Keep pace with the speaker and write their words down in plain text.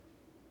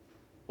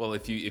Well,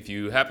 if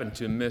you happen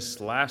to miss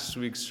last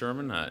week's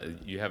sermon,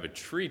 you have a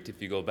treat. If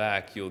you go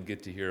back, you'll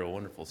get to hear a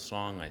wonderful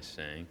song I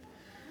sang.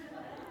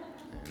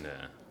 And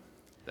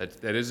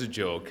that is a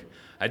joke.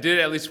 I did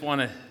at least want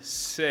to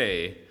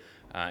say,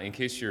 in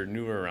case you're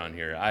newer around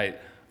here,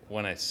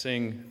 when I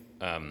sing,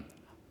 I'm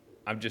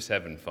just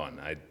having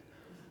fun.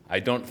 I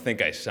don't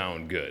think I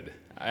sound good.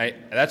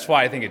 That's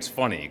why I think it's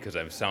funny, because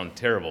I sound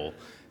terrible,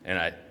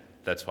 and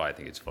that's why I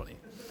think it's funny.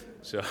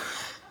 So.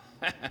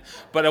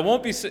 But it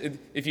won't be,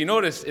 if you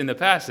notice in the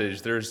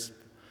passage, there's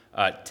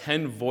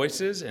 10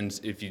 voices, and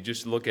if you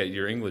just look at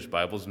your English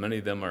Bibles, many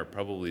of them are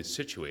probably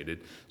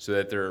situated so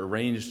that they're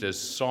arranged as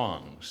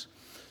songs.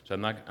 So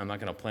I'm not going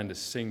to plan to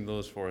sing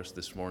those for us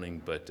this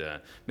morning, but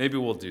maybe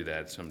we'll do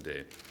that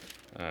someday.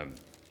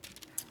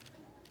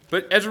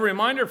 But as a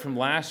reminder from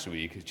last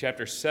week,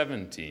 chapter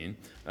 17,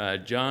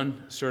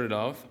 John started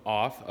off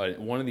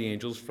one of the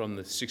angels from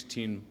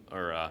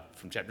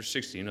from chapter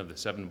 16 of the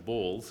seven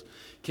bowls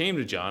came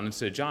to John and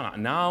said,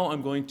 "John, now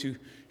I'm going to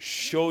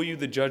show you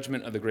the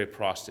judgment of the great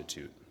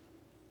prostitute."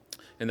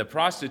 And the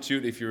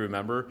prostitute, if you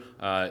remember,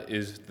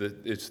 it's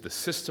the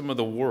system of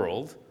the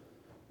world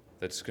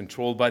that's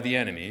controlled by the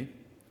enemy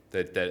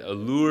that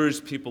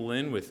allures people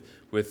in with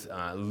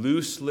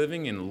loose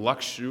living and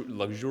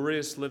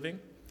luxurious living.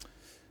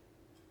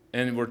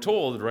 And we're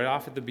told right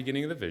off at the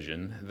beginning of the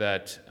vision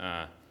that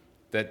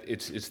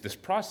it's this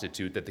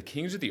prostitute that the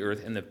kings of the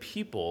earth and the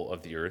people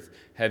of the earth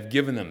have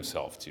given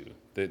themselves to.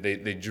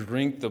 They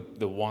drink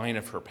the wine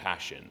of her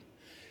passion.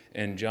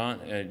 And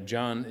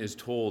John is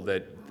told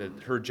that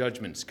her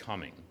judgment's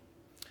coming.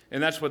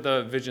 And that's what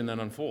the vision then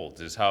unfolds,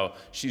 is how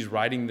she's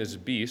riding this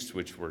beast,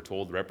 which we're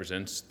told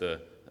represents the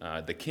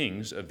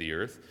kings of the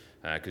earth,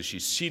 because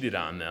she's seated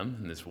on them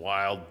in this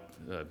wild,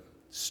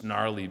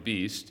 snarly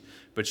beast,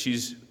 but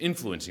she's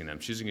influencing them.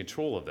 She's in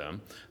control of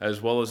them,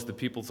 as well as the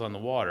peoples on the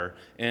water.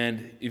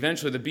 And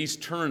eventually the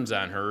beast turns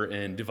on her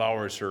and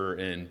devours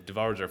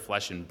her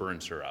flesh and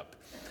burns her up.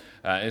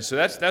 And so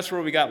that's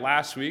where we got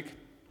last week.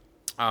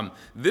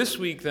 This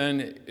week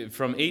then,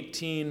 from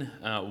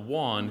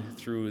 18:1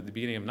 through the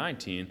beginning of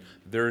 19,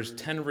 there's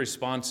 10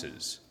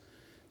 responses.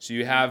 So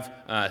you have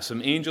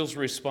some angels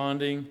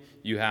responding,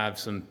 you have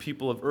some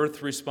people of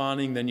earth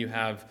responding, then you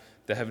have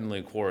the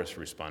heavenly chorus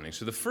responding.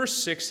 So the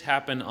first 6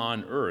 happen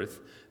on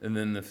earth, and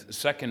then the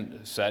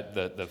second set,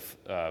 the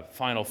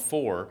final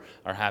 4,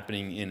 are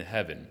happening in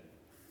heaven.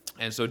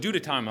 And so due to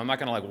time, I'm not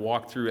going to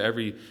walk through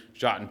every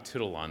jot and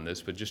tittle on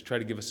this, but just try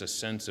to give us a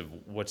sense of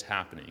what's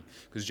happening.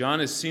 Because John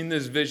has seen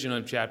this vision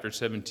of chapter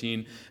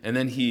 17, and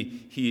then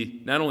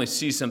he not only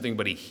sees something,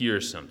 but he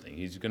hears something.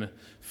 He's going to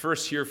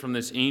first hear from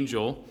this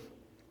angel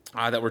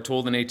that we're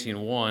told in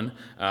 18:1,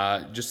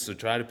 just to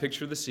try to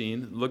picture the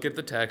scene. Look at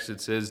the text. It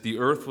says, "The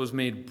earth was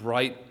made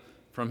bright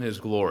from his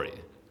glory."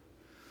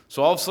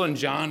 So all of a sudden,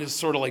 John is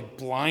sort of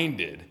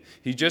blinded.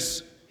 He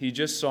just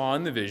saw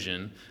in the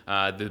vision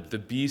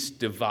the beast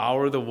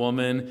devour the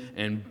woman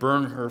and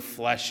burn her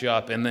flesh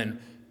up, and then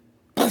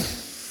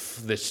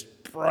poof, this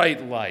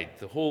bright light.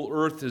 The whole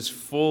earth is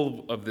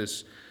full of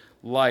this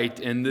light,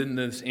 and then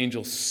this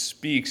angel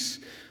speaks.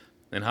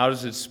 And how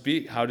does it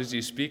speak? How does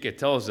he speak? It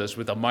tells us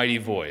with a mighty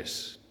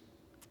voice.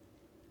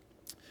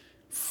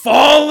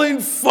 "Fallen,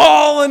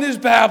 fallen is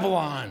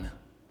Babylon."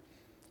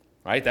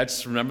 Right?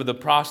 That's, remember, the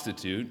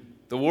prostitute,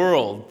 the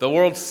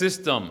world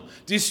system,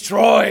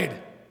 destroyed.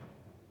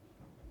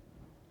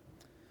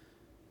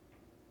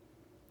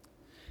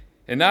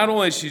 And not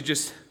only is she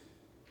just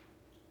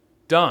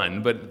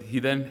done, but he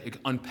then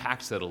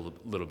unpacks that a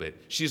little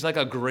bit. She's like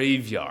a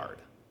graveyard.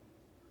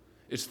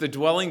 It's the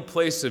dwelling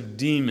place of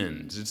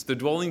demons. It's the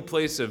dwelling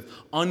place of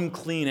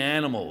unclean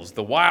animals,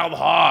 the wild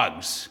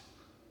hogs.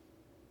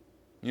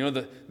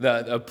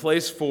 A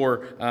place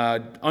for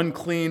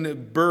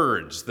unclean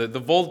birds, the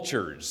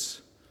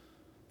vultures.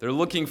 They're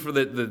looking for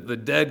the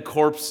dead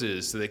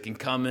corpses so they can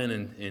come in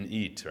and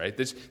eat, right?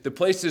 The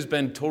place has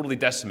been totally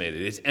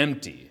decimated. It's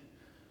empty.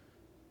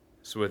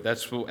 So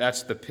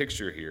that's the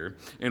picture here.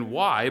 And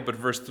why? But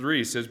verse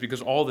 3 says,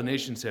 "Because all the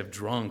nations have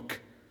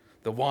drunk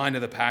the wine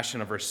of the passion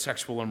of her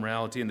sexual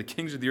immorality, and the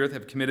kings of the earth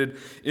have committed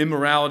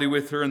immorality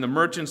with her, and the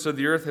merchants of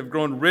the earth have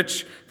grown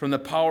rich from the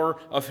power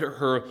of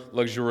her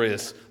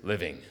luxurious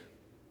living."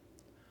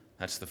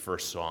 That's the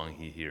first song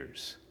he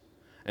hears.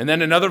 And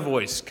then another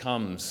voice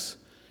comes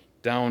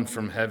down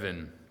from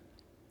heaven.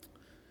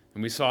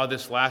 And we saw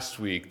this last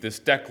week, this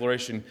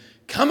declaration,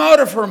 "Come out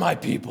of her, my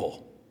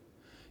people.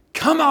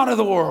 Come out of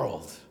the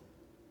world,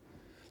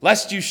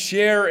 lest you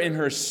share in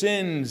her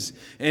sins,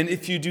 and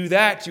if you do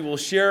that, you will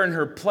share in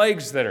her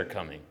plagues that are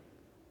coming."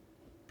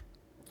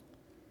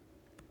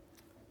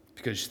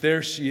 Because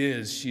there she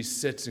is, she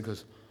sits and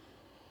goes,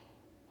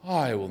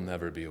 "I will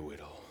never be a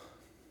widow.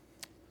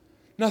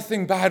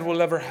 Nothing bad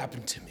will ever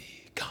happen to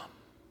me. Come."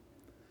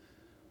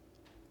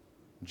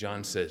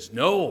 John says,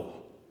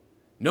 No,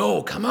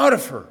 come out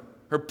of her.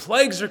 Her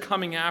plagues are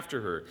coming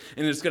after her.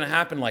 And it's going to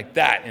happen like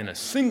that in a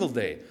single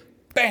day.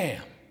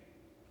 Bam!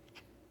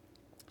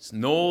 It's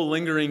no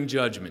lingering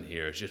judgment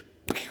here. It's just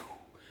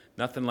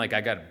Nothing like I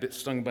got a bit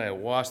stung by a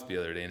wasp the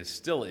other day and it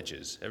still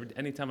itches.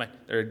 Anytime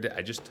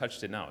I just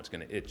touched it now, it's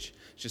going to itch.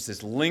 It's just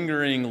this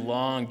lingering,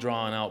 long,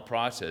 drawn-out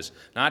process.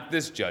 Not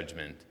this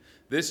judgment.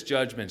 This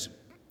judgment's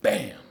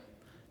bam,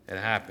 it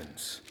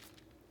happens.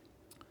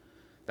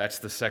 That's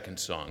the second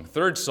song.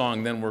 Third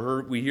song, then,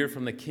 we hear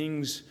from the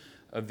kings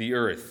of the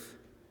earth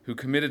who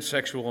committed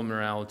sexual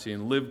immorality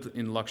and lived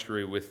in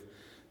luxury with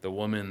the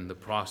woman, the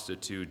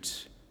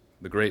prostitute,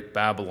 the great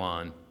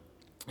Babylon.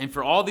 And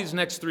for all these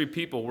next three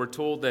people, we're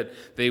told that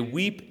they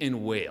weep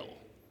and wail.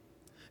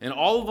 And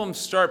all of them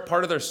start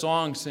part of their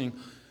song saying,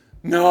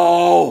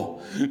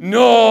 "No,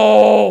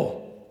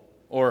 no,"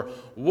 or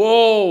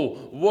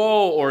 "Woe,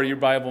 woe," or your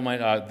Bible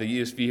might, the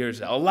ESV here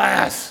says,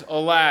 "Alas,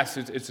 alas."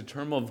 It's a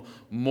term of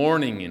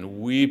mourning and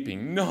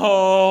weeping.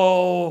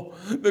 No,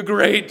 the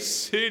great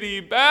city,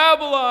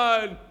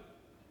 Babylon.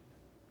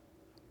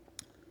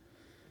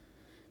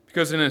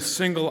 Because in a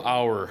single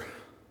hour,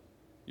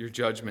 your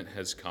judgment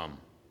has come.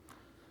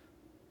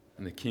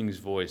 And the king's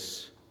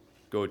voice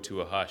go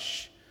to a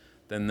hush.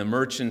 Then the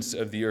merchants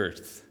of the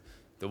earth,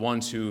 the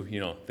ones who,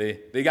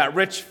 they got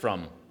rich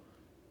from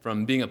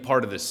being a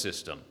part of this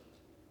system.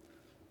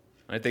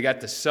 Right? They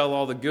got to sell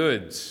all the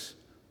goods.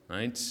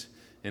 Right?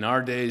 In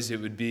our days, it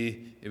would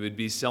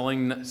be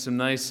selling some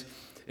nice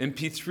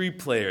MP3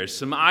 players,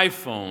 some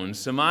iPhones,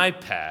 some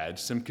iPads,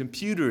 some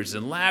computers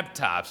and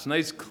laptops,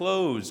 nice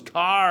clothes,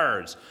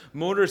 cars,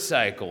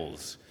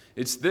 motorcycles.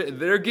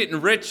 They're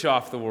getting rich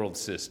off the world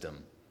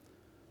system.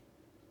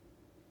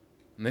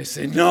 And they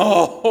say,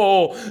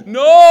 "No,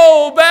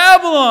 no,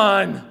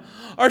 Babylon!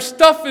 Our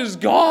stuff is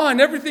gone.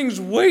 Everything's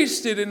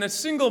wasted in a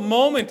single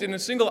moment, in a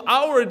single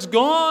hour, it's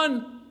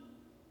gone."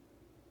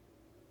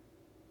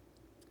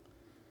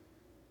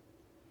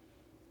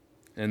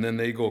 And then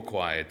they go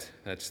quiet.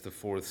 That's the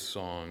fourth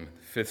song.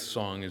 The fifth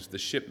song is the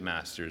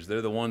shipmasters.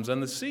 They're the ones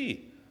on the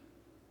sea.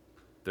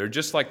 They're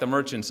just like the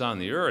merchants on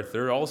the earth.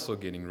 They're also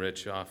getting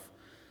rich off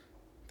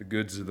the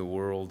goods of the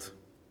world.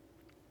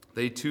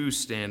 They too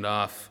stand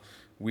off,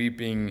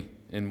 weeping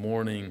and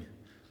mourning,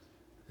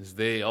 as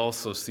they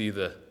also see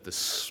the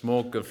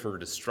smoke of her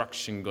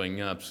destruction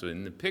going up. So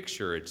in the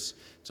picture, it's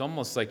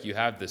almost like you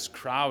have this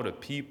crowd of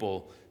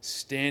people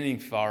standing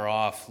far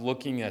off,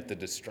 looking at the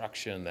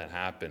destruction that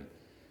happened.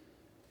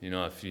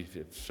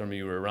 If some of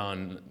you were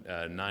around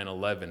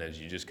 9/11, as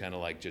you just kind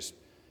of just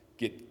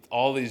get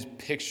all these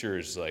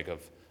pictures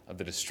of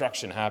the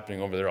destruction happening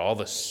over there, all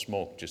the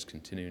smoke just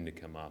continuing to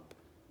come up.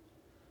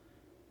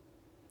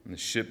 And the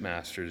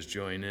shipmasters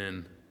join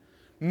in.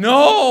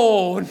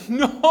 "No,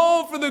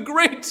 no, for the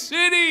great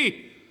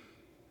city."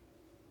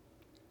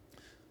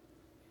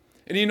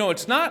 And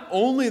it's not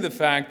only the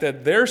fact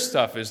that their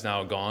stuff is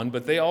now gone,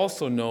 but they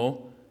also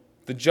know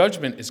the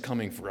judgment is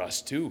coming for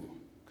us too,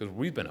 because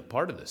we've been a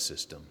part of this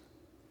system.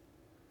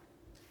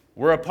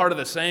 We're a part of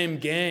the same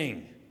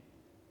gang.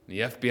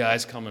 The FBI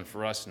is coming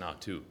for us now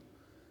too.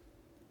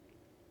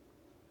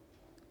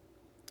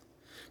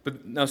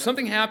 But now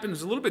something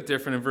happens a little bit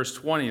different in verse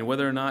 20, and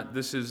whether or not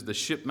this is the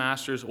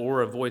shipmasters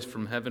or a voice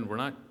from heaven,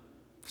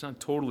 it's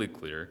not totally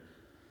clear.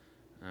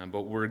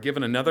 But we're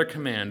given another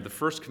command. The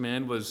first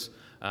command was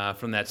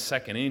from that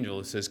second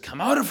angel. It says,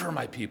 "Come out of her,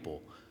 my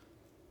people."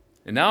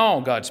 And now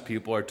God's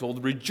people are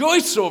told,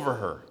 "Rejoice over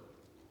her.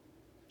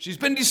 She's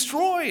been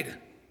destroyed.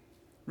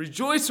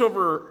 Rejoice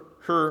over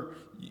her,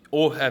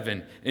 O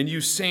heaven, and you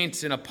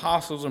saints and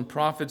apostles and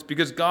prophets,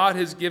 because God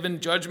has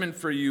given judgment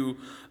for you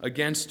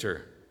against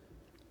her."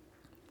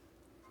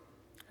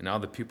 And now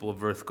the people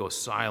of earth go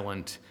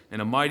silent,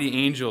 and a mighty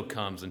angel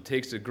comes and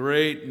takes a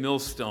great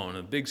millstone,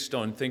 a big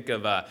stone. Think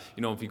of,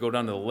 if you go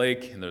down to the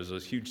lake and there's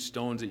those huge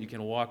stones that you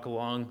can walk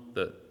along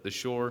the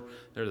shore.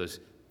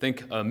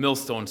 Think a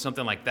millstone,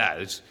 something like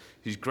that.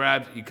 He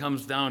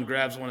comes down,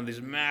 grabs one of these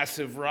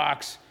massive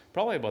rocks,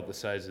 probably about the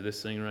size of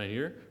this thing right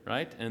here,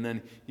 right? And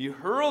then he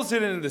hurls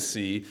it into the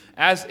sea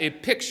as a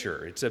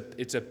picture. It's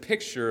a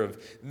picture of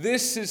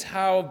this is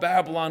how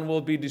Babylon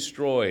will be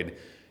destroyed.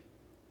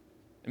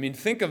 I mean,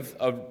 think of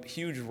a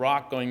huge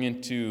rock going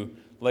into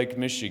Lake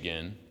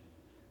Michigan,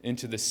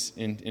 into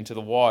the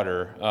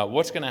water.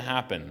 What's going to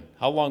happen?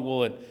 How long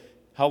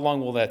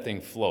will that thing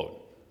float?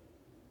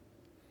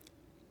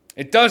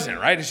 It doesn't,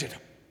 right? It's just,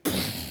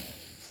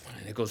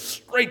 and it goes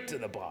straight to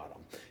the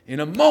bottom in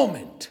a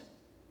moment.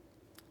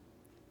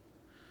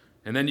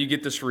 And then you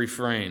get this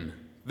refrain.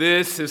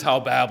 This is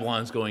how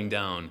Babylon's going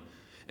down.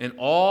 And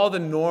all the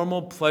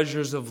normal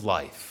pleasures of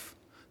life,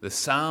 the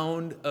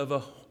sound of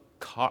a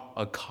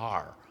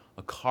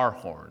car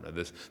horn,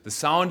 the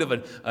sound of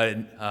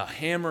a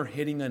hammer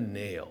hitting a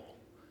nail.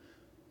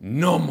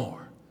 No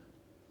more,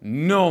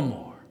 no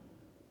more,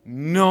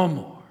 no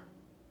more.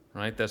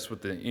 Right? That's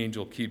what the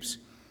angel keeps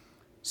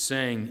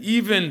saying.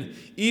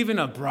 Even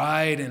a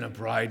bride and a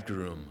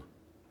bridegroom,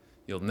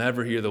 you'll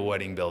never hear the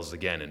wedding bells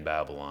again in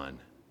Babylon.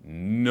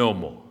 No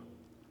more.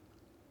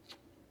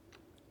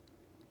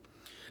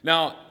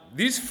 Now,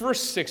 these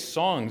first 6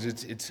 songs,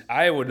 it's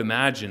I would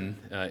imagine,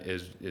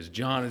 as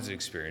John is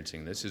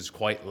experiencing this, is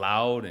quite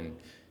loud and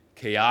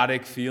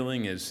chaotic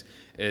feeling as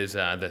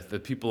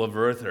the people of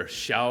earth are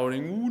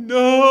shouting,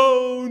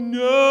 no,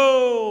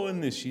 no,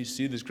 and you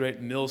see this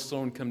great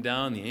millstone come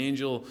down, the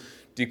angel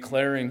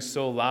declaring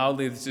so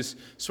loudly. It's just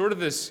sort of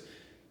this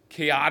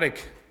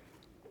chaotic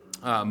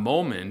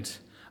moment.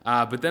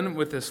 But then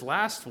with this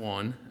last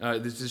one,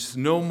 there's just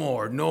no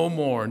more, no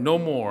more, no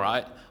more.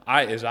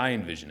 As I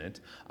envision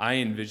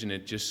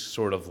it just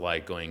sort of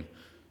like going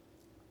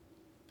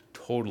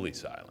totally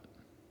silent.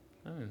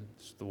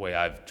 It's the way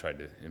I've tried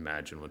to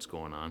imagine what's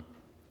going on.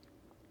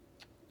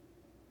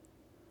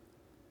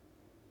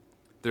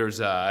 There's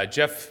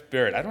Jeff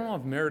Barrett. I don't know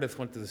if Meredith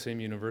went to the same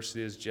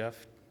university as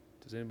Jeff.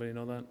 Does anybody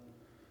know that?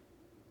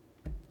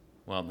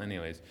 Well,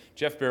 anyways,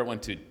 Jeff Barrett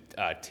went to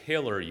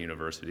Taylor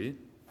University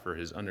for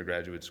his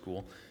undergraduate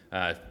school.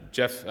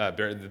 Jeff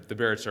Barrett, the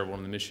Barretts are one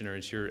of the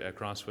missionaries here at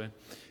Crossway,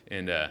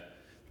 and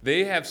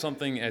they have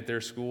something at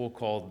their school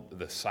called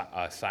the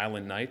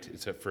Silent Night.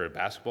 It's for a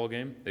basketball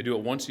game. They do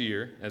it once a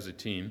year as a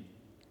team,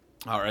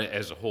 or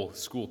as a whole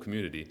school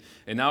community.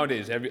 And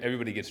nowadays,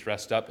 everybody gets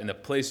dressed up, and the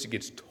place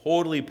gets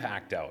totally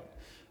packed out.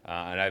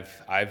 And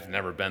I've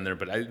never been there,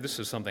 but this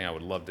is something I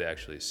would love to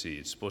actually see.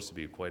 It's supposed to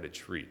be quite a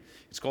treat.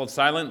 It's called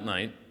Silent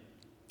Night,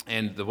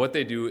 and what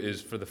they do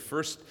is for the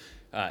first,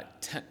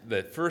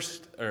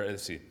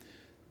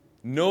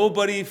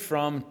 nobody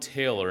from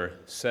Taylor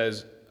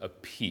says a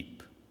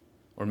peep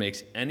or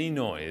makes any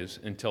noise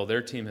until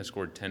their team has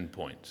scored 10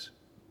 points.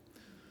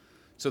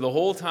 So the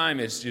whole time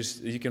it's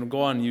just, you can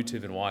go on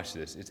YouTube and watch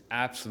this. It's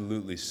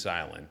absolutely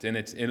silent. And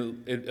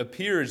it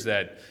appears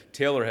that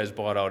Taylor has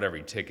bought out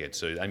every ticket.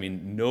 So, I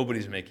mean,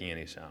 nobody's making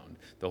any sound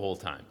the whole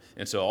time.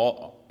 And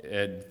so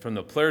from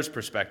the player's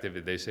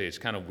perspective, they say it's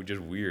kind of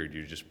just weird.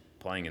 You're just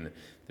playing and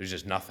there's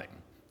just nothing,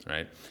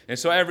 right? And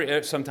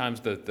so sometimes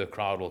the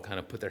crowd will kind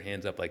of put their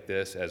hands up like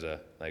this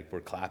like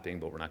we're clapping,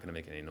 but we're not going to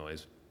make any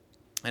noise.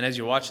 And as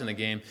you're watching the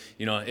game,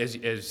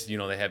 as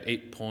they have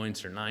 8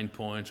 points or 9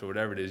 points or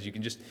whatever it is, you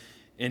can just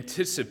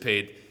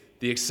anticipate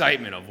the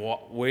excitement of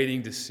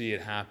waiting to see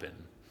it happen.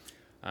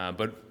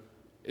 But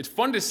it's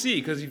fun to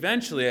see because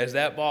eventually, as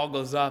that ball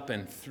goes up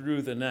and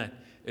through the net,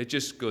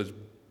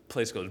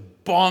 place goes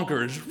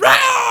bonkers.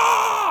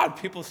 Rah!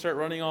 People start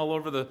running all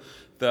over the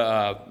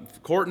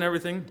court and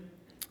everything.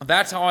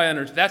 That's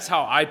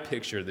how I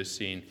picture this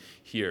scene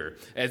here,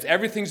 as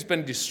everything's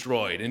been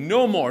destroyed and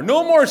no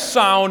more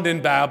sound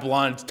in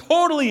Babylon. It's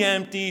totally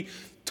empty,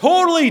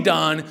 totally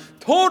done,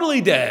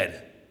 totally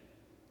dead.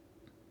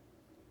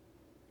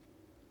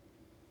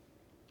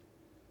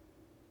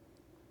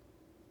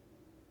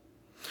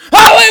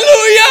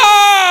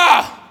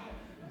 Hallelujah!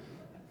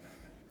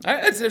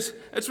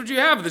 That's what you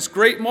have, this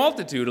great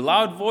multitude, a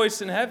loud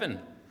voice in heaven.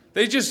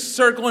 They just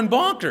start going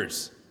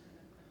bonkers.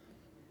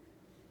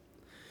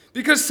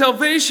 Because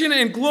salvation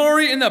and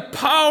glory and the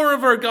power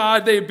of our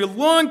God, they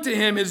belong to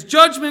him. His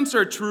judgments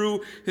are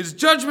true. His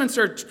judgments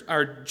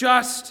are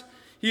just.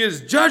 He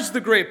has judged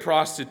the great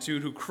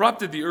prostitute who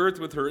corrupted the earth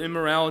with her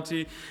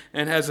immorality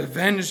and has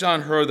avenged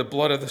on her the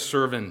blood of the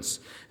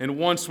servants. And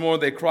once more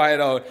they cried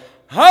out,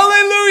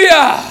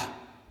 Hallelujah!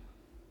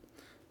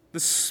 The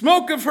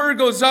smoke of her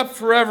goes up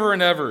forever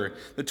and ever.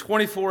 The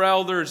 24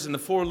 elders and the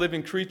 4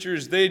 living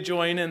creatures, they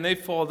join in, they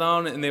fall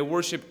down and they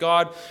worship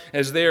God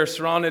as they are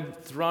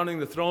surrounding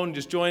the throne.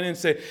 Just join in and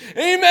say,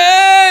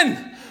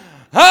 Amen!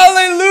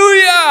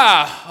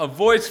 Hallelujah! A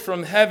voice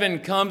from heaven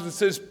comes and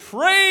says,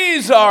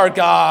 Praise our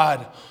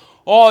God,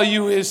 all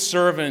you his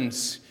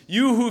servants,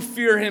 you who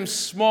fear him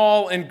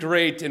small and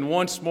great. And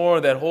once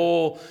more, that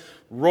whole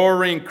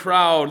roaring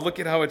crowd, look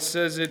at how it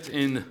says it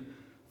in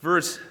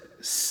verse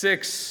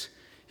 6.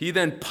 He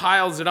then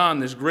piles it on,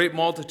 this great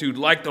multitude,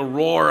 like the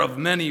roar of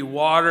many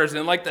waters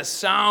and like the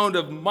sound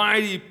of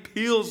mighty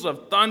peals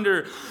of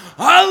thunder.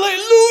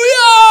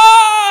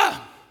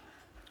 Hallelujah!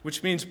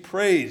 Which means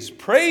praise.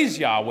 Praise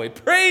Yahweh.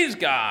 Praise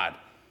God.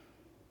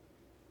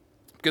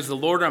 Because the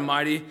Lord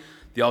Almighty,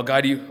 the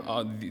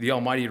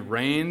Almighty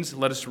reigns.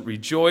 Let us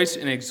rejoice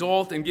and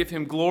exult and give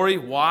him glory.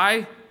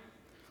 Why?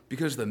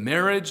 Because the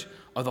marriage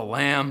of the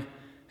Lamb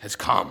has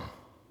come.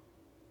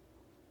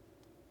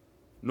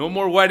 No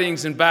more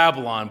weddings in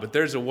Babylon, but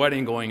there's a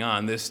wedding going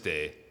on this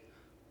day.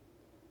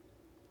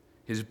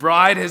 His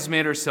bride has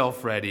made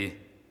herself ready.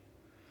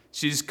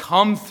 She's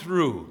come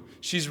through.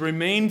 She's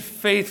remained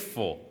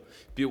faithful.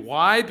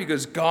 Why?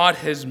 Because God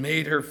has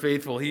made her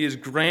faithful. He has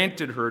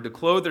granted her to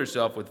clothe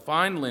herself with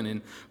fine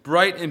linen,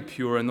 bright and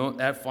pure, and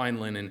that fine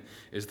linen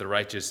is the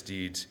righteous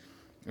deeds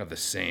of the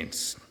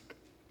saints.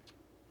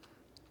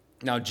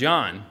 Now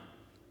John,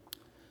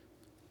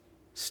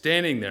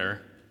 standing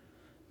there,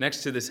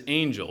 next to this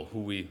angel who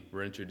we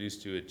were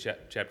introduced to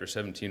at chapter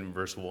 17,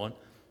 verse 1,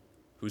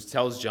 who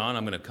tells John,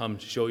 I'm going to come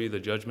show you the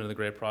judgment of the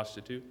great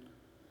prostitute.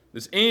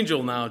 This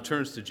angel now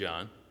turns to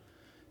John.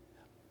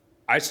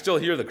 I still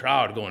hear the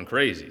crowd going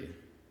crazy.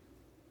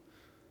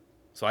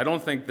 So I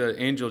don't think the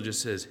angel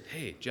just says,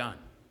 Hey, John,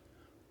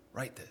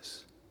 write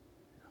this.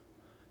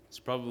 It's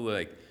probably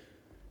like,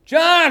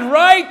 John,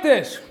 write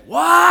this.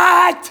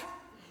 What?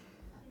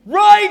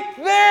 Write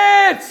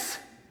this.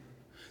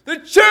 The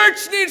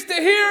church needs to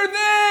hear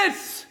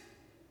this.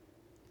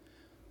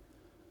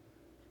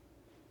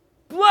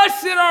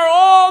 Blessed are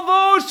all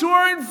those who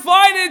are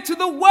invited to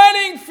the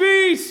wedding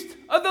feast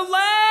of the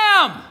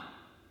Lamb.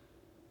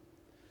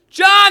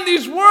 John,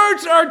 these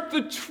words are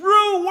the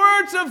true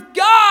words of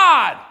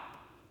God.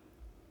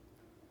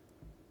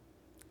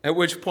 At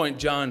which point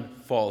John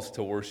falls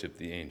to worship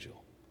the angel.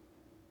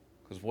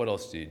 Because what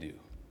else do you do?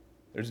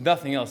 There's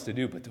nothing else to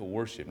do but to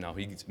worship. Now,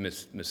 he's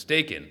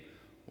mistaken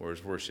where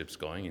his worship's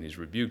going, and he's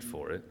rebuked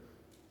for it.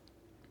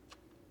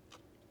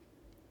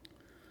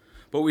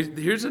 But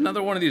here's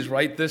another one of these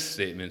write this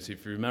statements.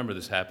 If you remember,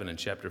 this happened in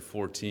chapter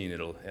 14.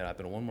 It'll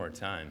happen one more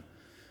time.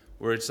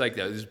 Where it's like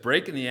this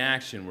break in the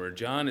action where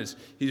John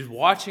he's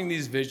watching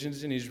these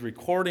visions and he's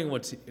recording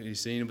what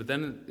he's seeing. But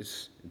then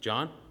it's,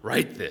 John,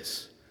 write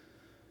this.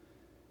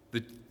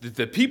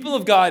 The people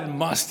of God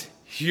must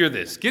hear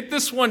this. Get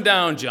this one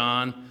down,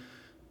 John.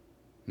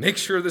 Make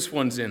sure this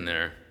one's in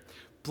there.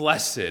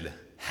 Blessed,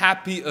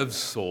 happy of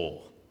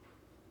soul.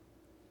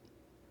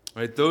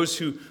 Right? Those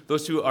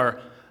who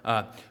are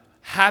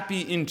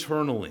happy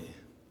internally,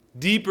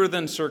 deeper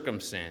than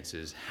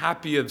circumstances,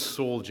 happy of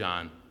soul,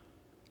 John,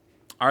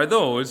 are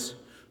those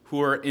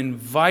who are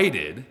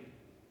invited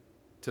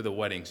to the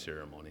wedding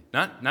ceremony.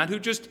 Not who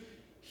just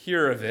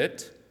hear of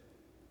it,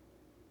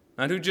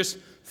 not who just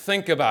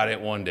think about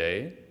it one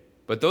day,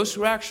 but those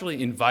who are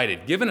actually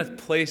invited, given a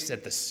place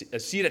a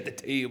seat at the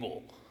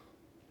table.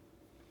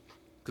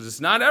 Because it's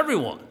not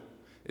everyone.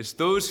 It's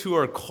those who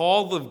are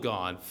called of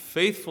God,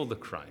 faithful to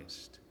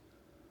Christ,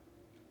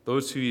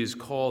 those who he has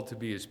called to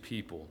be his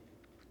people,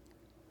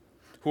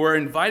 who are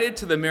invited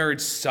to the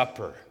marriage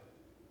supper.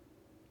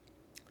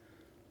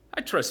 I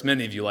trust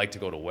many of you like to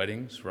go to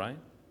weddings, right?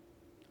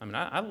 I mean,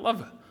 I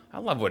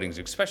love weddings,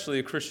 especially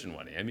a Christian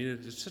wedding. I mean,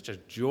 it's such a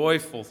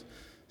joyful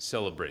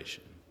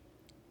celebration,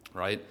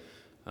 right?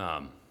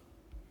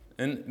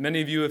 And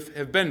many of you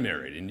have been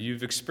married, and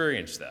you've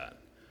experienced that.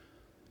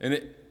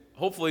 And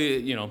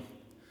hopefully,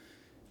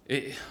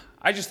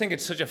 I just think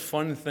it's such a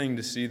fun thing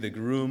to see the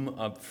groom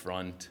up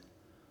front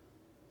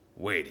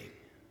waiting,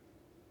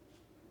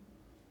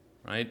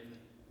 right?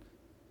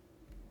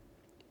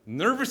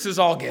 Nervous as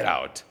all get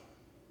out.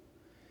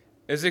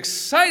 As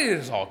excited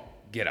as all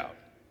get out.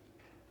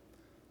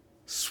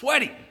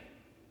 Sweating.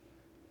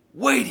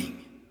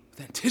 Waiting.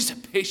 With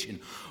anticipation.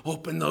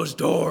 Open those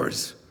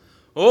doors.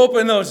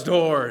 Open those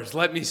doors.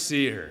 Let me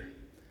see her.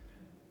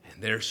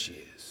 And there she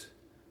is.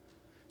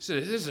 So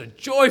this is a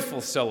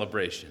joyful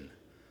celebration.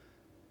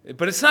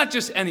 But it's not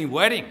just any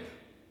wedding.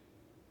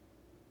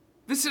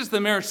 This is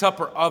the marriage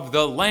supper of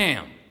the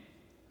Lamb.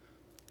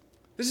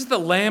 This is the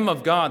Lamb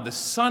of God, the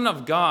Son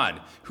of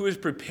God, who is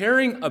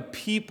preparing a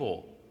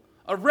people,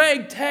 a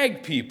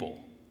ragtag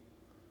people,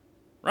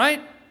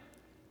 right?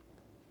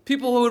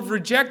 People who have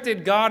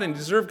rejected God and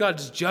deserve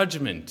God's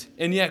judgment.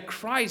 And yet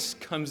Christ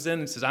comes in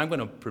and says, I'm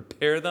going to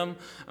prepare them.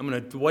 I'm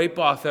going to wipe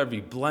off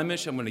every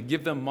blemish. I'm going to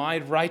give them my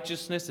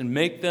righteousness and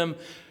make them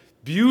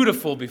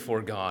beautiful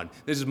before God.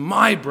 This is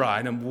my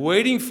bride. I'm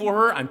waiting for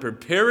her. I'm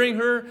preparing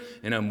her.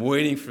 And I'm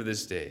waiting for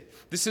this day.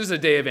 This is a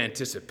day of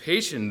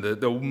anticipation,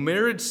 the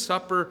marriage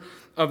supper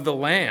of the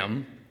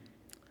Lamb.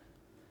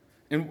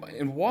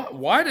 And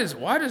why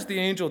does the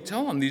angel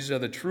tell him these are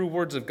the true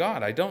words of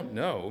God? I don't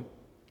know.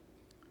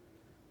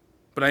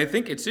 But I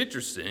think it's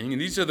interesting, and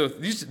these are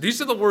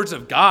the words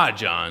of God,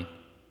 John.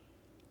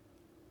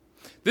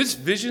 This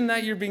vision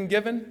that you're being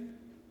given,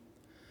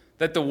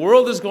 that the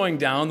world is going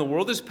down, the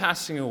world is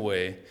passing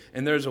away,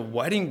 and there's a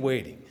wedding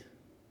waiting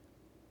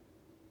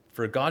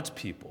for God's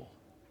people.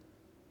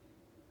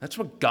 That's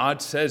what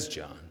God says,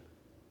 John.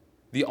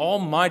 The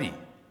Almighty,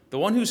 the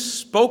one who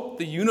spoke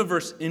the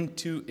universe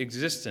into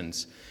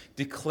existence,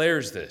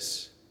 declares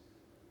this.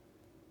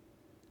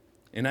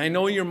 And I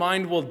know your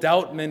mind will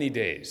doubt many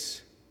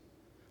days.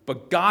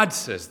 But God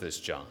says this,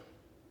 John.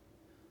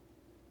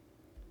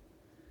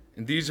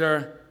 And these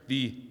are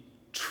the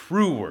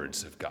true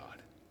words of God.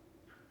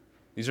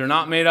 These are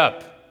not made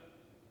up.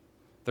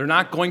 They're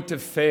not going to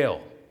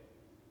fail.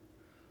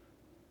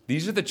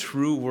 These are the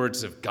true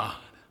words of God,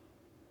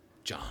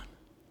 John.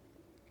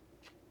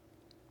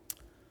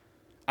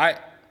 I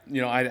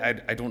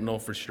don't know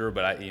for sure,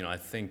 but I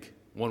think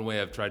one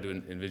way I've tried to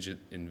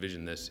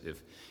envision this,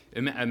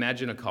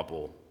 imagine a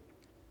couple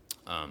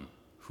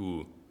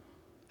who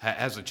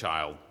has a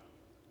child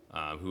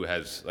who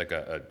has like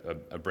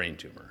a brain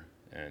tumor,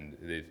 and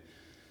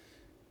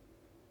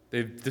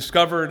they've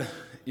discovered,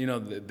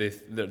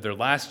 their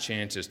last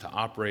chance is to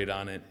operate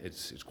on it.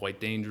 It's quite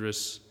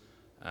dangerous,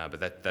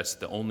 but that's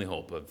the only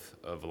hope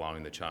of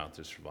allowing the child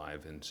to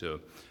survive. And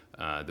so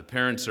the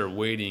parents are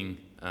waiting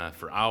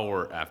for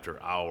hour after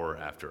hour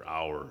after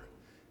hour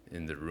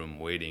in the room,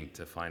 waiting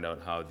to find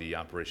out how the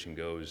operation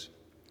goes,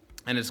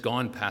 and it's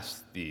gone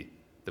past the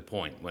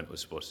point when it was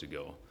supposed to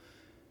go.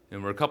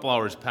 And we're a couple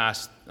hours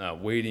past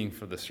waiting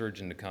for the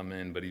surgeon to come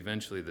in, but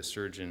eventually the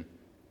surgeon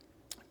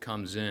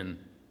comes in,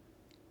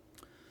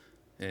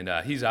 and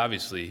he's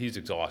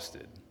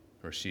exhausted,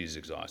 or she's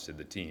exhausted,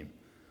 the team,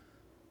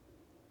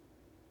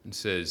 and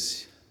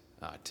says,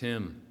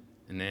 Tim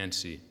and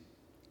Nancy,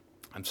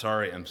 I'm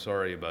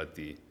sorry about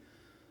the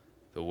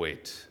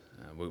wait.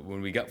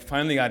 When we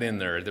finally got in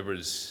there, there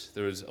was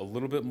a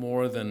little bit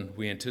more than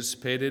we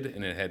anticipated,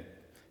 and it had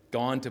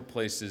gone to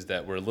places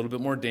that were a little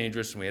bit more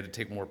dangerous, and we had to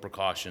take more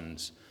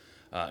precautions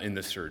in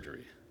the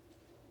surgery.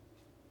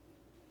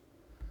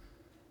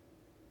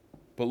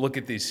 But look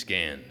at these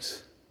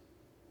scans.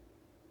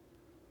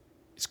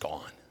 It's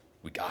gone.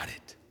 We got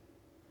it.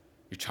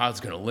 Your child's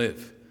going to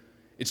live.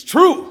 It's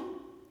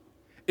true.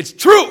 It's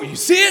true. You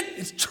see it?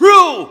 It's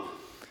true.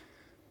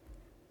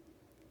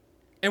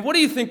 And what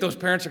do you think those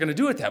parents are going to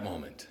do at that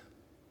moment?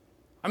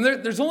 I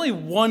mean, there's only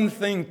one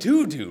thing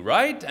to do,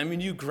 right? I mean,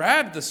 you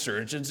grab the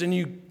surgeons and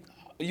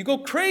you go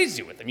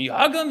crazy with them. You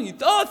hug them.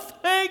 Oh,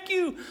 thank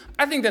you.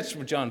 I think that's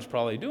what John's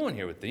probably doing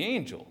here with the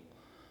angel.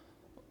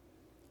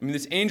 I mean,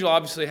 this angel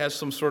obviously has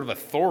some sort of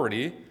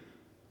authority,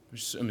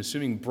 I'm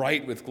assuming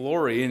bright with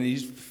glory, and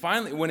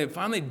when it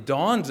finally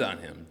dawns on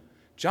him,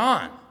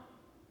 John,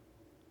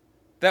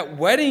 that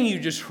wedding you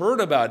just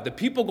heard about, the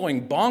people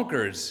going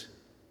bonkers,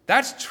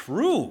 that's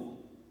true.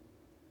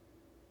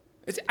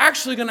 It's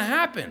actually going to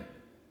happen.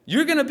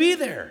 You're going to be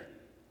there.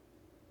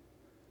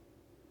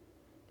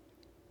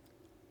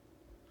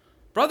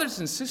 Brothers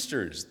and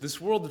sisters,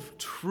 this world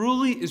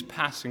truly is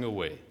passing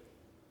away.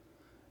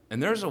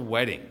 And there's a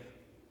wedding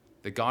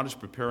that God is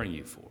preparing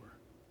you for.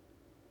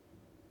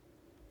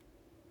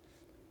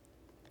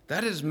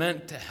 That is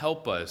meant to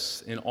help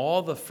us in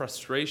all the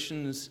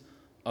frustrations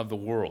of the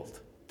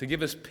world, to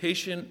give us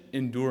patient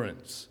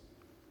endurance.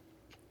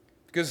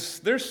 Because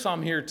there's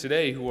some here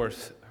today who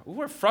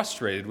are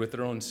frustrated with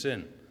their own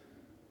sin.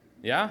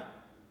 Yeah?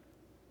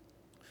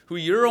 Who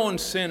your own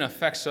sin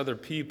affects other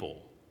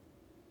people.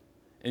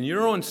 And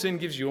your own sin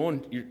gives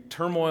you your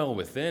turmoil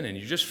within, and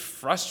you're just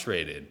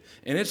frustrated.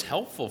 And it's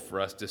helpful for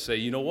us to say,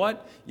 you know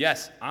what?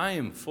 Yes, I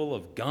am full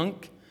of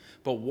gunk,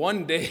 but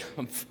one day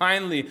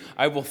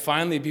I will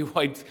finally be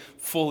wiped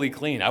fully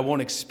clean. I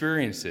won't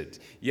experience it.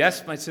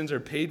 Yes, my sins are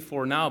paid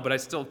for now, but I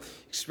still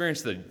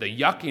experience the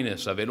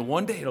yuckiness of it, and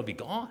one day it'll be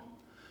gone.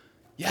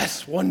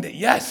 Yes, one day.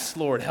 Yes,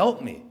 Lord,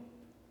 help me.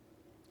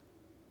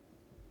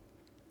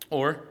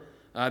 Or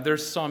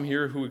there's some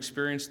here who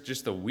experience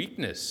just the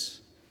weakness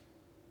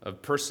of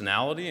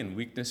personality and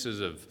weaknesses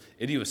of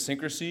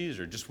idiosyncrasies,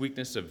 or just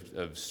weakness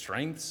of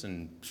strengths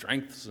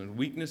and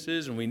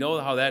weaknesses. And we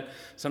know how that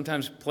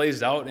sometimes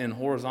plays out in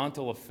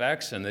horizontal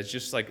effects, and it's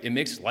just like, it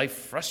makes life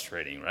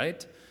frustrating,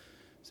 right?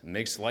 It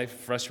makes life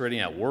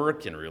frustrating at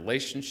work and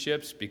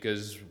relationships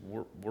because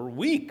we're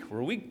weak.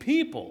 We're weak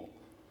people.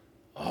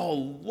 Oh,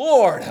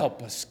 Lord,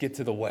 help us get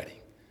to the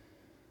wedding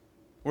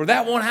where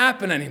that won't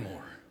happen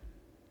anymore.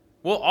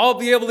 We'll all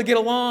be able to get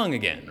along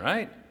again,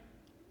 right?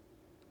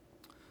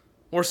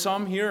 Or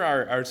some here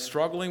are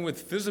struggling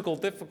with physical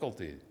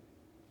difficulty,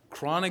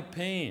 chronic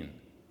pain,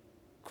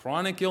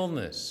 chronic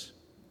illness,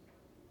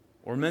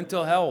 or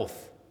mental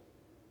health.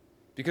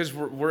 Because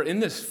we're in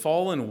this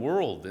fallen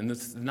world, and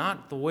it's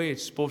not the way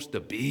it's supposed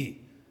to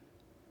be.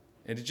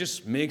 And it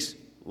just makes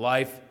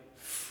life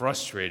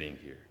frustrating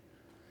here.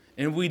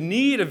 And we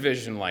need a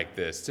vision like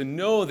this to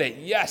know that,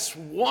 yes,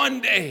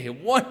 one day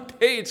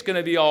it's going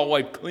to be all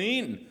wiped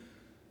clean.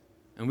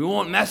 And we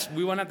won't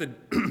have to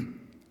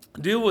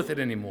deal with it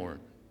anymore.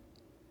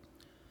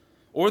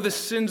 Or the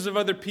sins of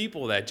other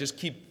people that just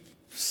keep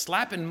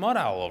slapping mud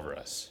all over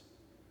us.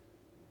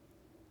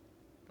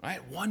 Right?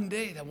 One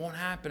day that won't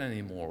happen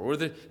anymore. Or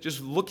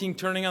just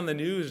turning on the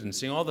news and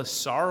seeing all the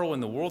sorrow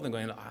in the world and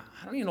going,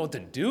 I don't even know what to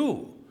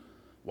do.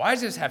 Why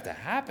does this have to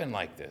happen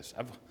like this?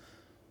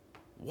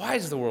 Why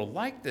is the world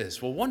like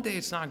this? Well, one day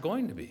it's not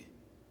going to be.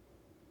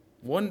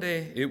 One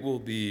day it will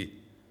be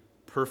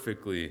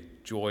perfectly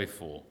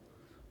joyful.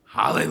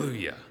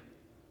 Hallelujah,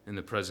 in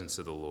the presence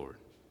of the Lord.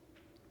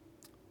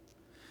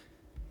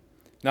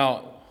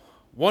 Now,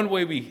 one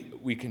way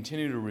we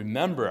continue to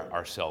remember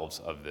ourselves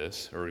of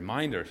this, or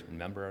remind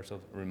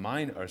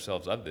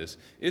ourselves of this,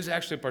 is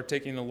actually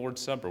partaking in the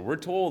Lord's Supper. We're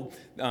told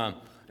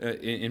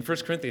in 1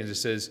 Corinthians, it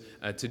says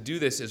to do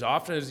this as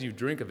often as you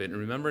drink of it in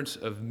remembrance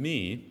of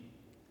me.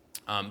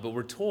 But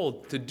we're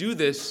told to do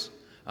this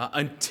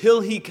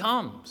until he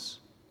comes.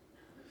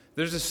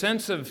 There's a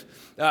sense of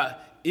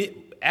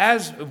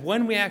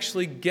when we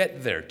actually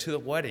get there to the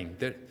wedding,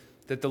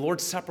 that the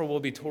Lord's Supper will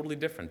be totally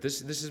different.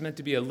 This is meant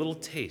to be a little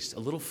taste, a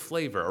little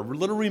flavor, a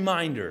little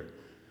reminder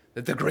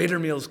that the greater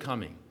meal's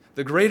coming,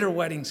 the greater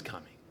wedding's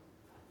coming.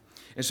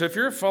 And so if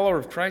you're a follower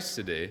of Christ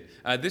today,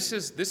 this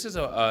is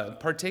a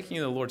partaking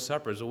of the Lord's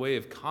Supper as a way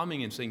of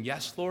coming and saying,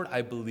 yes, Lord,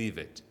 I believe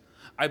it.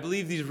 I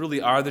believe these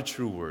really are the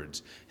true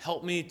words.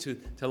 Help me to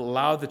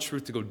allow the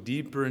truth to go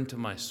deeper into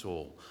my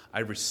soul.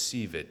 I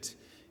receive it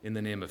in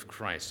the name of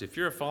Christ. If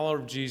you're a follower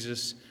of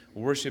Jesus,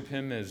 worship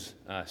him as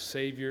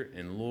Savior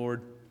and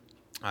Lord.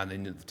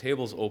 Then the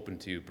table's open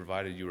to you,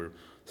 provided you are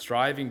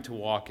striving to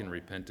walk in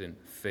repentant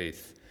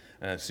faith.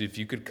 So if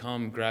you could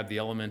come, grab the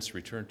elements,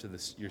 return to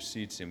your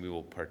seats, and we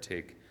will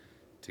partake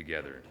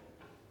together.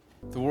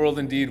 The world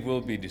indeed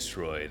will be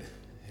destroyed.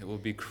 It will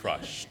be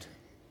crushed.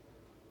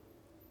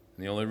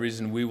 And the only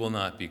reason we will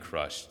not be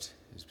crushed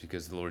is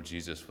because the Lord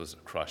Jesus was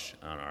crushed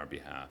on our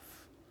behalf.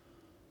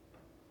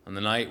 On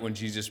the night when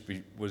Jesus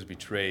was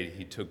betrayed,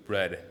 he took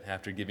bread.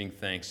 After giving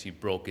thanks, he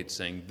broke it,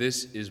 saying,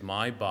 "This is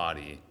my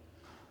body,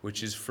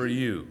 which is for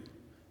you.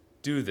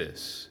 Do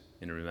this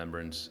in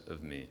remembrance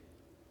of me."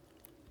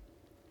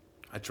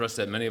 I trust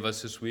that many of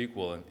us this week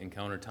will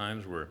encounter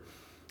times where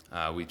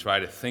we try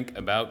to think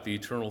about the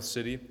eternal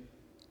city,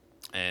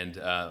 and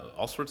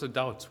all sorts of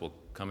doubts will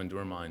come into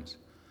our minds,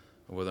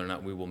 whether or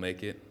not we will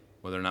make it,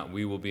 whether or not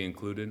we will be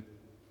included.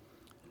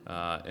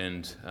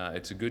 And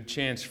it's a good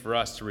chance for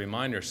us to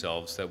remind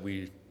ourselves that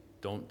we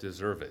don't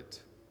deserve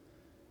it.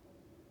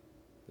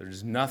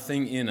 There's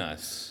nothing in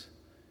us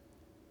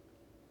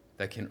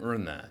that can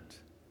earn that.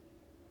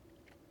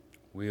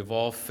 We have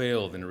all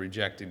failed and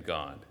rejected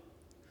God.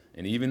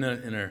 And even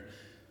in our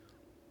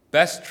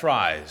best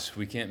tries,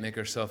 we can't make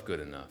ourselves good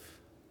enough.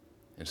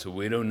 And so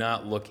we do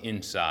not look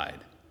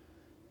inside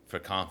for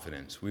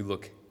confidence. We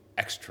look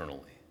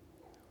externally.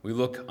 We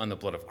look on the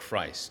blood of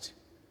Christ,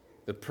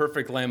 the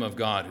perfect Lamb of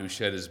God who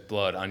shed his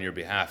blood on your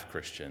behalf,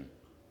 Christian.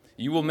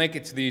 You will make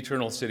it to the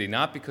eternal city,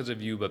 not because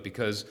of you, but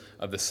because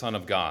of the Son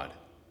of God,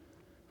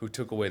 who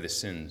took away the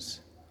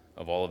sins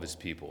of all of his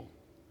people.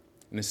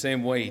 In the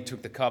same way, he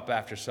took the cup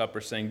after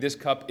supper, saying, "This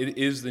cup, it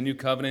is the new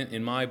covenant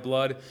in my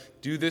blood.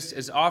 Do this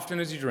as often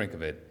as you drink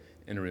of it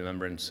in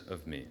remembrance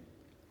of me."